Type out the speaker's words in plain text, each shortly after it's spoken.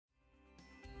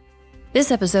This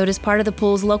episode is part of the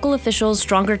pool's Local Officials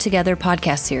Stronger Together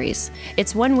podcast series.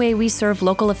 It's one way we serve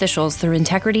local officials through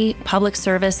integrity, public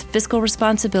service, fiscal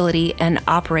responsibility, and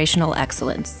operational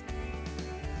excellence.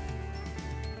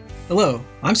 Hello,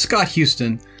 I'm Scott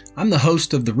Houston. I'm the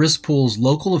host of the Risk Pool's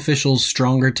Local Officials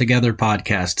Stronger Together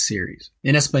podcast series.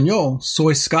 En español,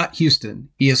 soy Scott Houston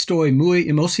y estoy muy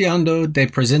emocionado de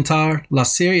presentar la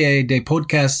serie de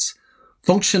podcasts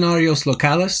Funcionarios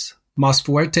Locales Más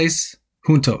Fuertes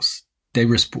Juntos de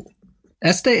Risk Pool.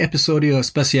 Este episodio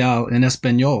especial en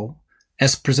español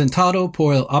es presentado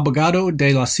por el abogado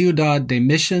de la ciudad de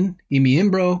Mission y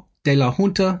miembro de la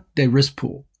Junta de Risk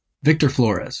Pool, Víctor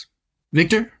Flores.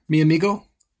 Víctor, mi amigo,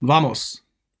 vamos.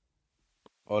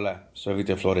 Hola, soy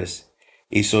Víctor Flores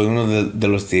y soy uno de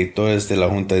los directores de la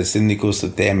Junta de Síndicos de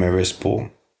TML Risk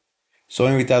Pool.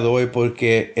 Soy invitado hoy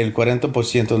porque el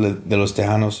 40% de los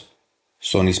tejanos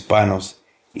son hispanos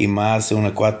y más de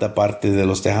una cuarta parte de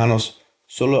los tejanos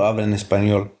solo hablan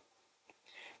español.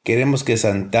 Queremos que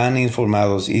sean tan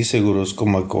informados y seguros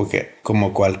como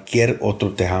cualquier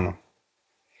otro tejano.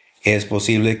 Es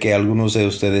posible que algunos de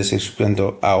ustedes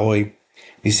escuchando a hoy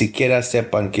ni siquiera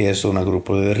sepan que es un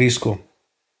grupo de riesgo.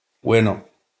 Bueno,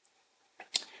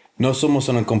 no somos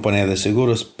una compañía de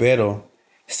seguros, pero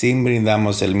sí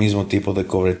brindamos el mismo tipo de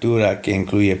cobertura que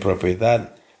incluye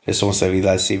propiedad,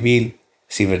 responsabilidad civil,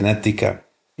 cibernética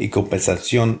y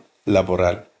compensación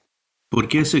laboral. ¿Por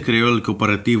qué se creó el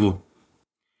cooperativo?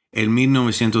 En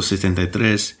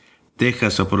 1973,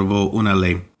 Texas aprobó una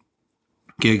ley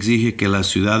que exige que las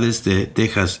ciudades de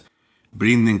Texas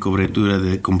brinden cobertura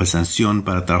de compensación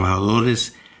para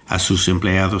trabajadores a sus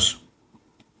empleados.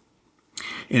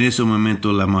 En ese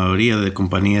momento, la mayoría de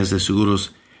compañías de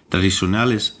seguros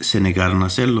tradicionales se negaron a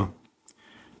hacerlo.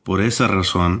 Por esa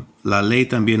razón, la ley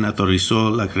también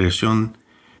autorizó la creación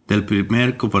del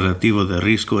primer cooperativo de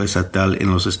riesgo estatal en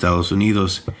los Estados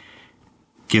Unidos,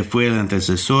 que fue el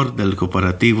antecesor del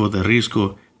cooperativo de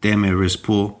riesgo TML Risk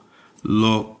Pool,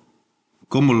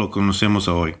 como lo conocemos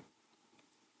hoy.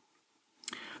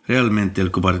 Realmente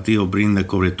el cooperativo brinda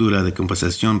cobertura de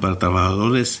compensación para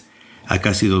trabajadores a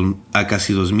casi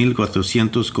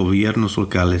 2.400 gobiernos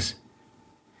locales,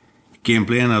 que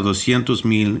emplean a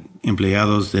 200,000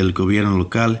 empleados del gobierno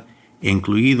local,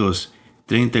 incluidos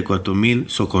 34,000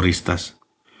 socorristas.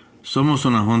 Somos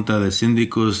una junta de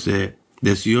síndicos de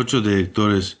 18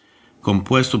 directores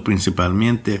compuesto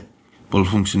principalmente por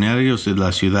funcionarios de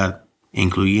la ciudad,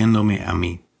 incluyéndome a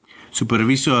mí.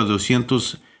 Superviso a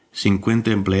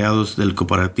 250 empleados del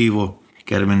cooperativo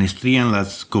que administran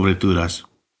las coberturas.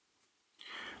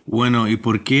 Bueno, ¿y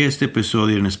por qué este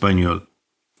episodio en español?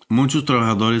 Muchos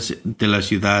trabajadores de la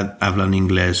ciudad hablan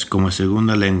inglés como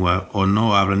segunda lengua o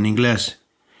no hablan inglés.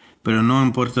 Pero no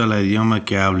importa el idioma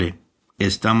que hable,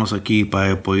 estamos aquí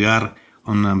para apoyar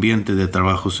un ambiente de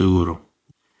trabajo seguro.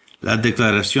 La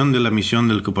declaración de la misión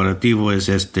del cooperativo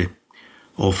es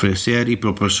ofrecer y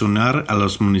proporcionar a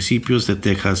los municipios de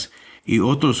Texas y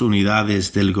otras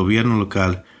unidades del gobierno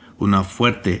local una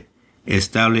fuerte,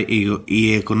 estable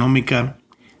y económica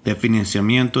de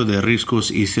financiamiento de riesgos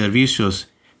y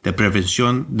servicios de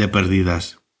prevención de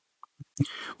pérdidas.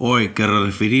 Hoy quiero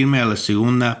referirme a la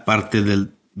segunda parte de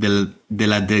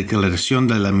la declaración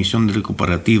de la misión del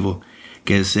cooperativo,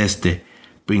 que es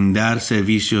brindar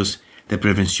servicios de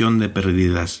prevención de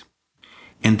pérdidas.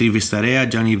 Entrevistaré a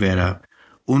Johnny Vera,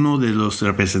 uno de los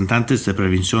representantes de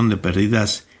prevención de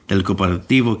pérdidas del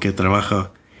cooperativo que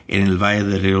trabaja en el Valle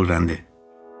de Río Grande.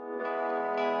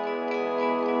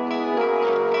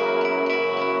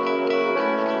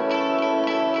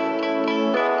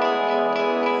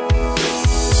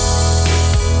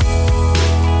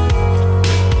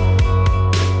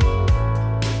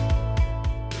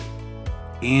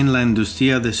 En la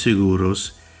industria de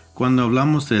seguros, cuando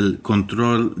hablamos del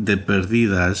control de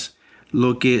pérdidas,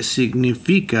 lo que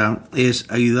significa es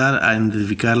ayudar a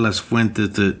identificar las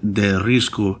fuentes de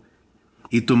riesgo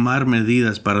y tomar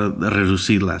medidas para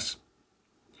reducirlas.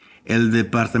 El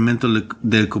departamento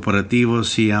del cooperativo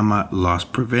se llama Loss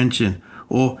Prevention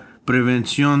o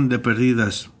prevención de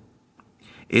pérdidas.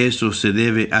 Eso se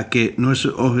debe a que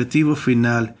nuestro objetivo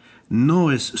final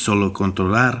no es solo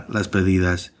controlar las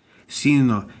pérdidas,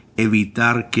 sino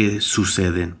evitar que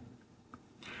suceden.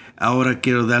 Ahora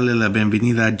quiero darle la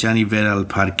bienvenida a Johnny Vera al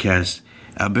podcast.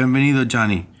 Bienvenido,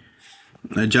 Johnny.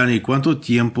 Johnny, ¿cuánto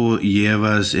tiempo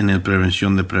llevas en la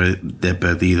prevención de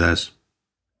pérdidas?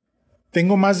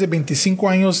 Tengo más de 25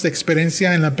 años de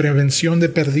experiencia en la prevención de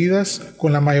pérdidas,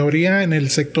 con la mayoría en el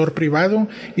sector privado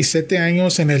y 7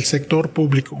 años en el sector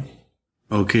público.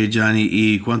 Ok, Johnny,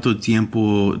 ¿y cuánto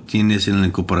tiempo tienes en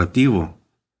el cooperativo?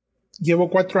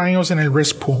 Llevo 4 años en el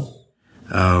Risk Pool.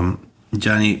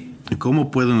 Johnny,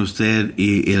 ¿cómo pueden usted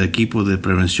y el equipo de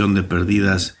prevención de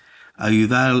pérdidas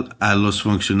ayudar a los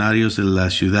funcionarios de la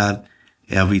ciudad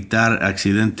a evitar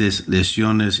accidentes,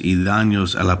 lesiones y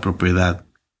daños a la propiedad?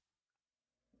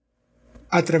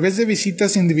 A través de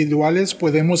visitas individuales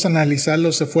podemos analizar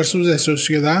los esfuerzos de su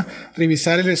ciudad,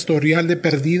 revisar el historial de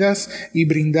pérdidas y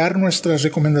brindar nuestras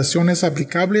recomendaciones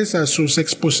aplicables a sus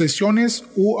exposiciones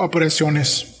u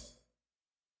operaciones.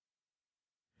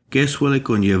 ¿Qué suele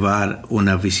conllevar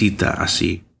una visita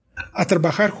así? A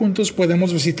trabajar juntos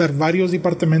podemos visitar varios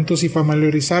departamentos y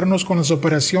familiarizarnos con las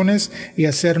operaciones y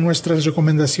hacer nuestras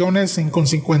recomendaciones en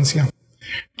consecuencia.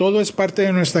 Todo es parte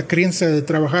de nuestra creencia de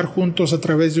trabajar juntos a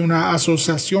través de una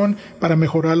asociación para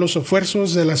mejorar los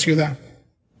esfuerzos de la ciudad.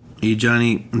 Y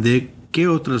Johnny, ¿de qué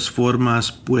otras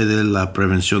formas puede la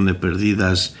prevención de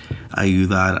pérdidas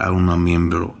ayudar a un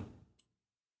miembro?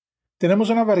 Tenemos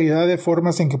una variedad de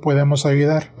formas en que podemos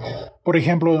ayudar. Por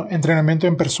ejemplo, entrenamiento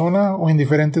en persona o en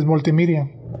diferentes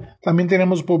multimedia. También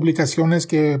tenemos publicaciones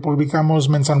que publicamos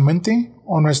mensualmente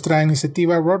o nuestra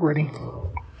iniciativa Road Ready.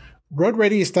 Road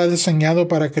Ready está diseñado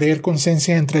para crear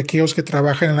conciencia entre aquellos que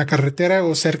trabajan en la carretera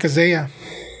o cerca de ella.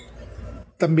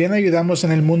 También ayudamos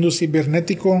en el mundo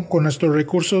cibernético con nuestros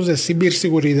recursos de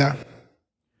ciberseguridad.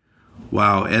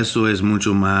 Wow, eso es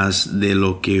mucho más de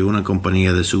lo que una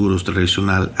compañía de seguros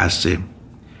tradicional hace.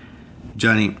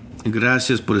 Johnny,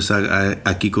 gracias por estar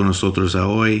aquí con nosotros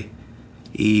hoy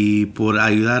y por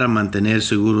ayudar a mantener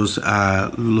seguros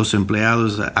a los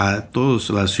empleados a todas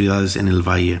las ciudades en el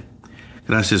valle.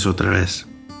 Gracias otra vez.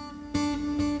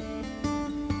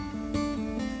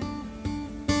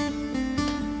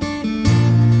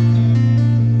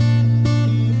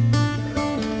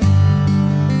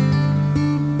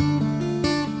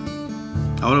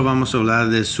 Ahora vamos a hablar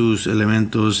de sus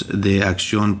elementos de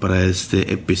acción para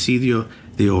este episodio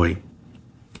de hoy.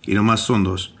 Y nomás son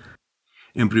dos.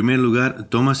 En primer lugar,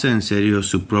 tómase en serio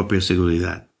su propia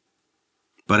seguridad.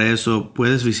 Para eso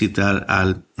puedes visitar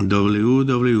al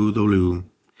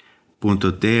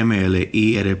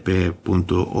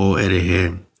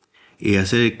www.tmlirp.org y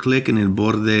hacer clic en el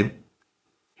borde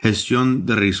Gestión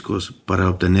de riesgos para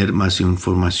obtener más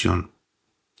información.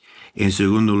 En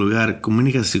segundo lugar,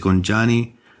 comunícase con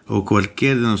Johnny o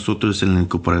cualquiera de nosotros en el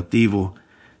cooperativo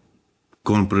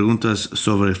con preguntas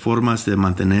sobre formas de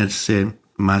mantenerse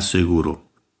más seguro.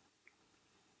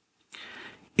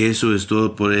 Eso es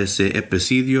todo por ese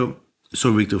episodio.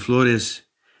 Soy Víctor Flores.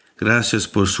 Gracias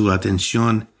por su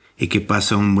atención y que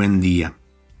pase un buen día.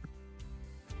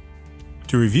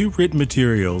 To review written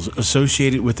materials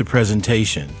associated with the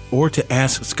presentation or to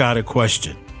ask Scott a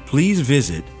question, please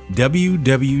visit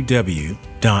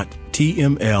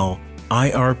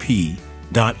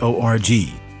www.tmlirp.org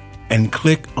and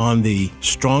click on the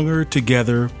Stronger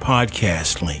Together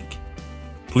podcast link.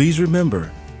 Please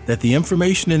remember that the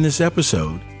information in this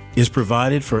episode is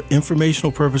provided for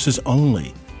informational purposes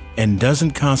only and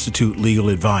doesn't constitute legal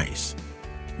advice.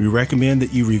 We recommend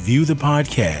that you review the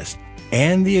podcast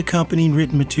and the accompanying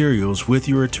written materials with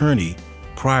your attorney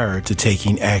prior to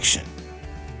taking action.